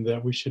 and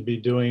that we should be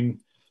doing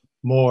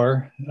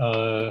more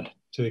to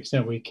the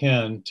extent we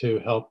can to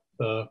help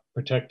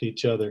protect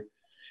each other.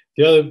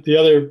 The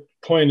other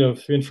point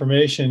of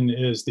information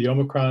is the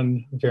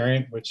Omicron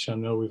variant, which I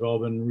know we've all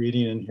been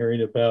reading and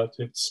hearing about.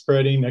 It's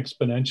spreading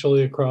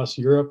exponentially across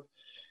Europe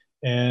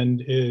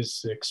and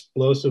is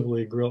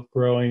explosively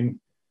growing,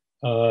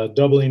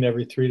 doubling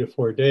every 3 to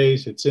 4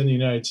 days. It's in the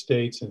United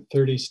States in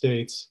 30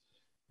 states,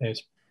 and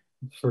it's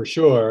for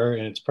sure,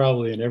 and it's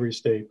probably in every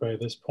state by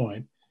this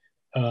point.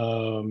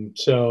 And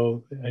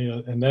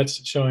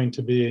that's showing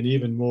to be an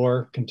even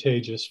more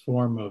contagious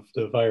form of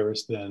the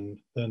virus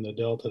than the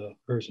Delta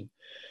version.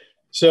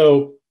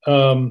 So,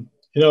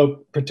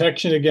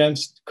 protection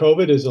against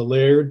COVID is a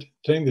layered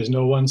thing. There's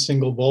no one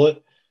single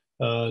bullet.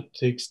 To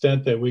the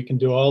extent that we can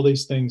do all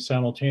these things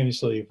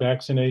simultaneously,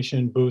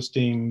 vaccination,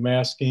 boosting,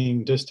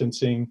 masking,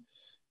 distancing,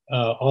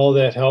 all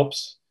that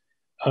helps.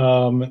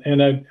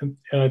 And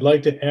I'd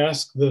like to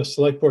ask the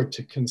select board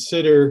to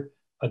consider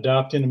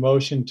adopting a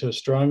motion to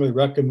strongly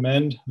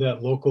recommend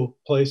that local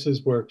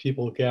places where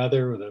people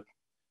gather, the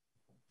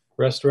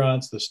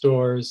restaurants, the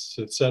stores,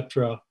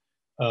 etc.,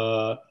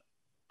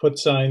 put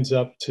signs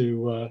up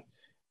to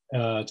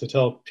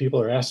tell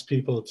people or ask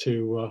people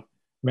to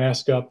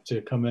mask up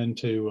to come in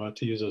to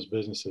use those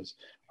businesses.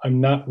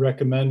 I'm not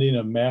recommending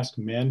a mask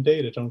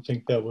mandate. I don't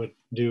think that would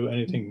do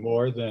anything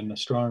more than a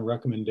strong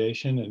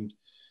recommendation,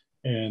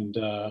 and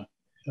they're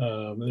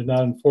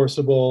not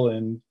enforceable,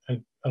 and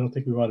I don't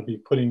think we want to be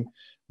putting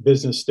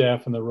business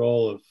staff in the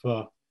role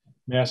of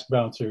mask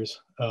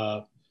bouncers.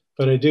 But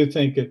I do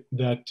think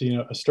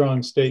that a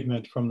strong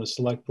statement from the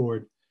select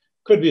board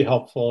could be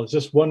helpful. It's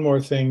just one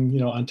more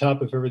thing, on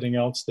top of everything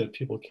else that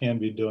people can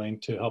be doing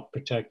to help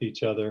protect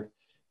each other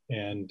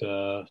and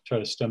try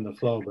to stem the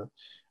flow. But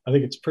I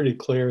think it's pretty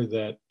clear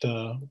that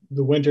the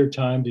winter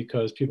time,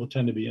 because people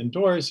tend to be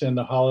indoors, and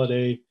the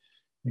holiday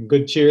and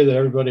good cheer that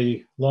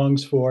everybody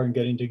longs for and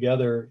getting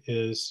together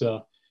is,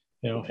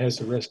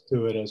 has a risk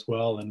to it as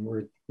well. And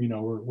we're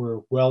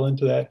well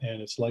into that,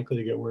 and it's likely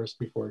to get worse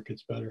before it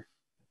gets better.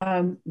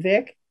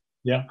 Vic?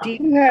 Yeah. Do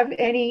you have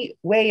any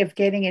way of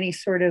getting any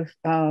sort of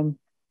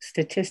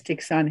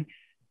statistics on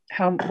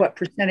what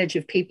percentage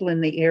of people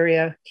in the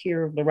area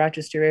here, the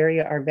Rochester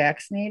area, are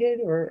vaccinated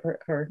or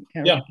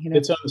yeah,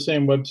 it's on the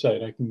same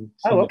website. I can.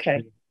 Oh,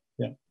 okay.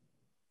 Yeah.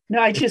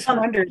 No, I just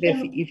wondered if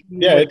you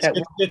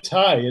it's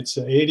high. It's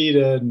 80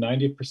 to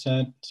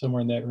 90%,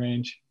 somewhere in that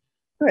range.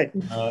 Good.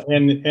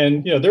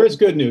 And there is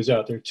good news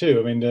out there too.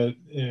 I mean,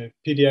 the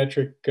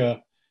pediatric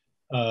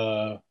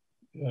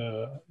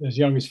as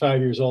young as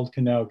 5 years old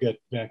can now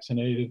get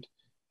vaccinated,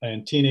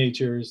 and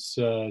teenagers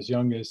as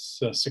young as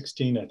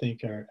 16, I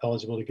think, are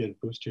eligible to get a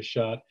booster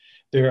shot.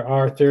 There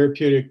are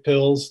therapeutic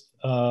pills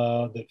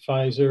that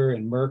Pfizer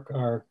and Merck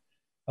are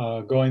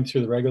going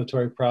through the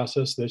regulatory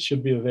process that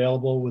should be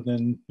available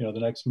within the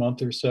next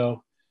month or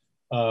so.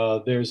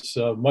 There's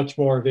much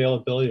more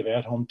availability of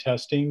at-home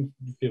testing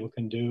people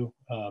can do.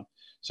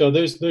 So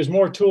there's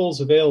more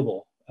tools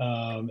available.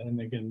 And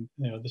again,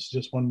 this is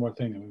just one more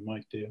thing that we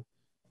might do.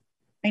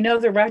 I know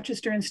the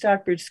Rochester and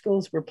Stockbridge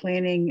schools were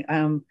planning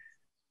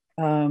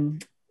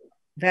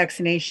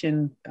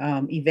vaccination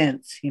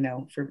events,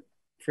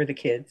 for the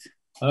kids.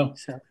 Oh,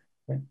 so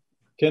okay.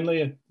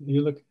 Kinley,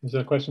 is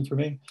that a question for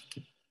me?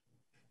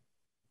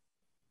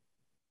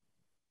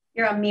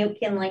 You're on mute,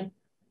 Kinley.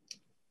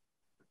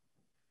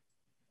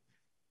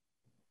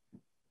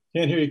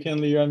 Can't hear you,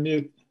 Kinley. You're on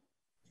mute.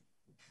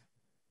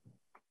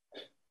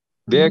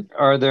 Vic,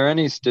 are there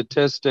any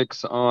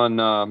statistics on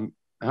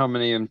how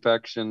many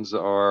infections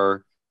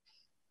are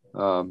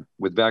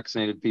with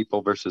vaccinated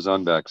people versus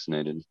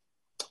unvaccinated?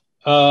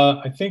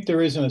 I think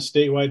there is on a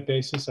statewide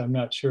basis. I'm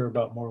not sure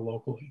about more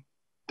locally.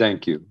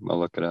 Thank you. I'll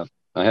look it up.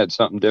 I had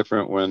something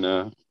different when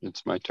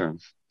it's my turn.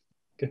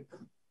 Okay.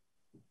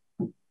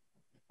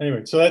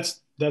 Anyway, so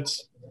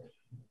that's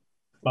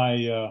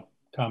my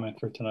comment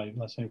for tonight,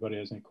 unless anybody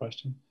has any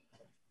questions.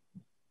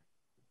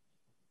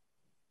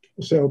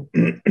 So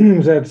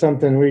is that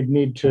something we'd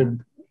need to,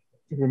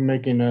 we're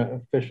making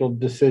an official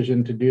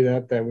decision to do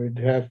that, that we'd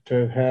have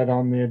to have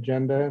on the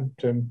agenda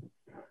to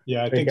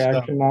Yeah, I take think so.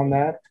 action on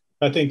that?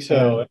 I think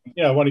so.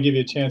 Yeah, I want to give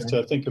you a chance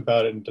to think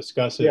about it and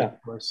discuss it, Yeah.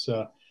 of course.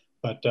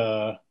 But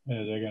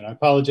again, I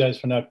apologize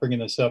for not bringing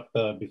this up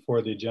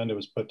before the agenda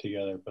was put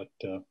together. But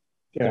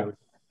yeah.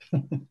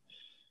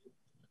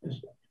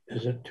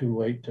 Is it too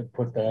late to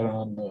put that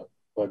on the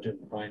budget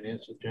and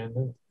finance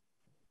agenda?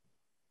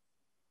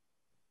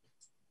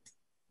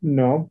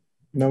 No,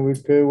 we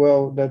could.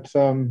 Well, that's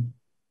I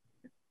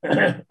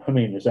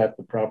mean, is that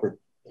the proper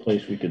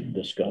place we could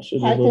discuss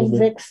it? I think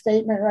Vic's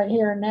statement right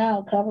here and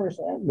now covers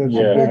it.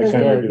 Yeah,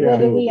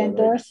 whether we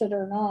endorse it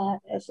or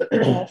not, as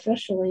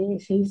officially,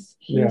 he's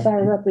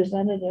our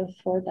representative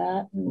for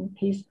that, and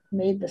he's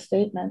made the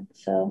statement.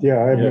 So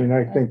yeah, I mean,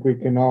 I think we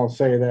can all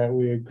say that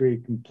we agree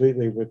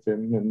completely with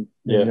him, and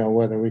you know,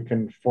 whether we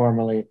can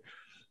formally,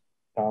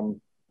 you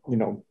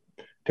know,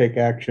 take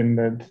action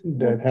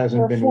that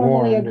hasn't been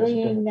formally warned.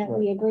 agreeing that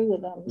we agree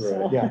with them. Right.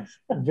 So Yeah,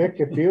 Vic,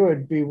 if you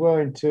would be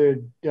willing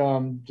to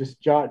just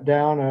jot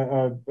down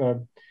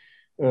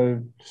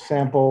a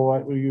sample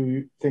what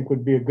you think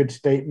would be a good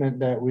statement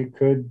that we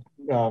could,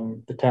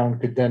 the town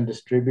could then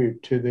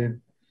distribute to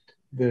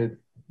the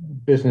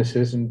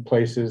businesses and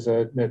places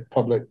that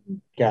public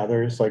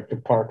gathers, like the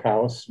Park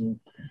House and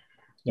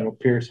you know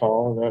Pierce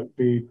Hall. That'd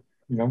be,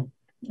 you know,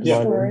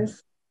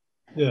 stores.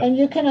 Yeah. And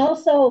you can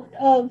also,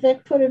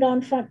 Vic, put it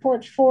on Front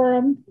Porch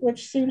Forum,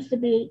 which seems to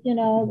be, you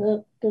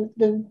know,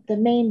 the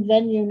main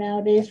venue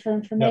nowadays for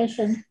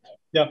information.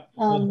 Yep.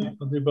 I'll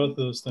do both of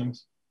those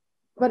things.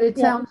 But it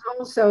sounds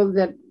also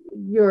that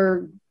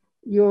you're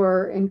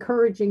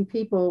encouraging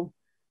people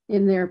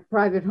in their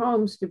private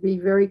homes to be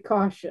very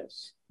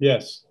cautious.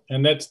 Yes,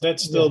 and that's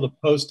still the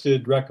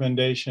posted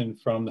recommendation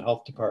from the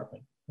health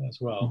department as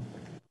well.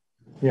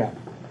 Yeah.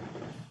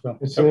 So,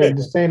 it's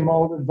the same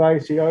old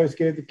advice he always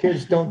gave the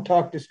kids: don't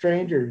talk to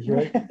strangers,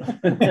 right?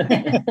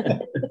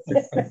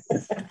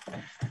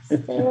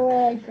 Stay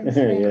away from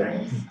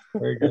strangers.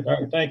 Very good.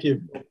 All right, thank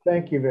you.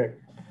 Thank you, Vic.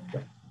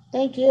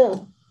 Thank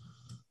you.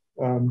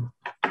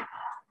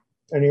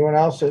 Anyone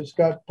else that's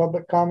got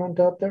public comment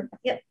out there?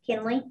 Yep,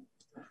 Kinley.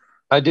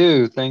 I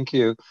do, thank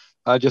you.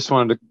 I just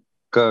wanted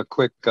to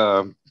quick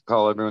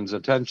call everyone's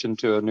attention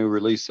to a new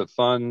release of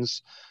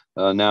funds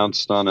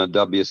announced on a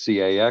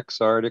WCAX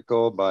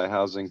article by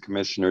Housing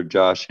Commissioner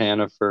Josh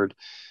Hannaford.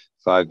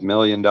 $5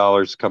 million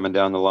coming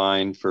down the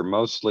line for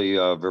mostly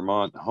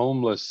Vermont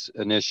Homeless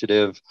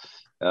Initiative,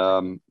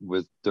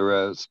 with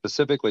the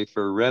specifically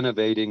for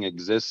renovating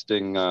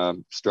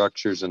existing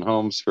structures and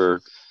homes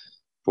for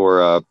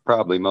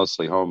probably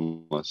mostly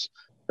homeless.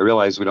 I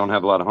realize we don't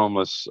have a lot of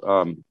homeless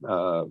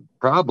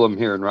problem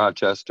here in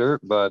Rochester,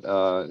 but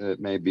it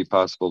may be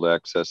possible to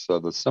access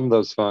some of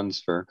those funds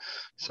for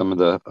some of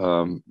the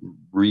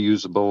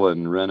reusable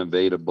and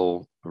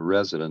renovatable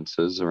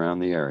residences around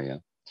the area.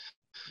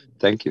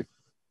 Thank you.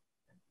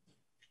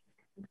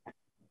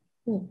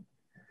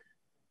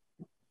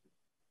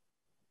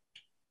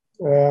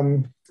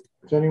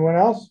 Is anyone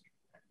else?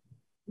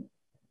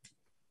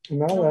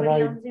 No, then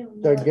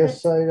I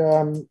guess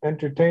I'd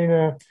entertain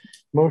a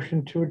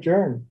motion to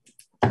adjourn.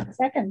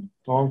 Second.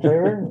 All in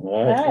favor?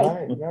 All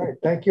right. All right.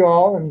 Thank you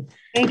all, and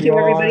thank you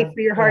everybody for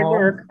your hard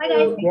work. Bye,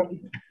 guys. Yep.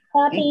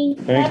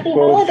 Happy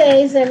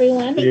holidays,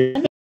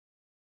 everyone.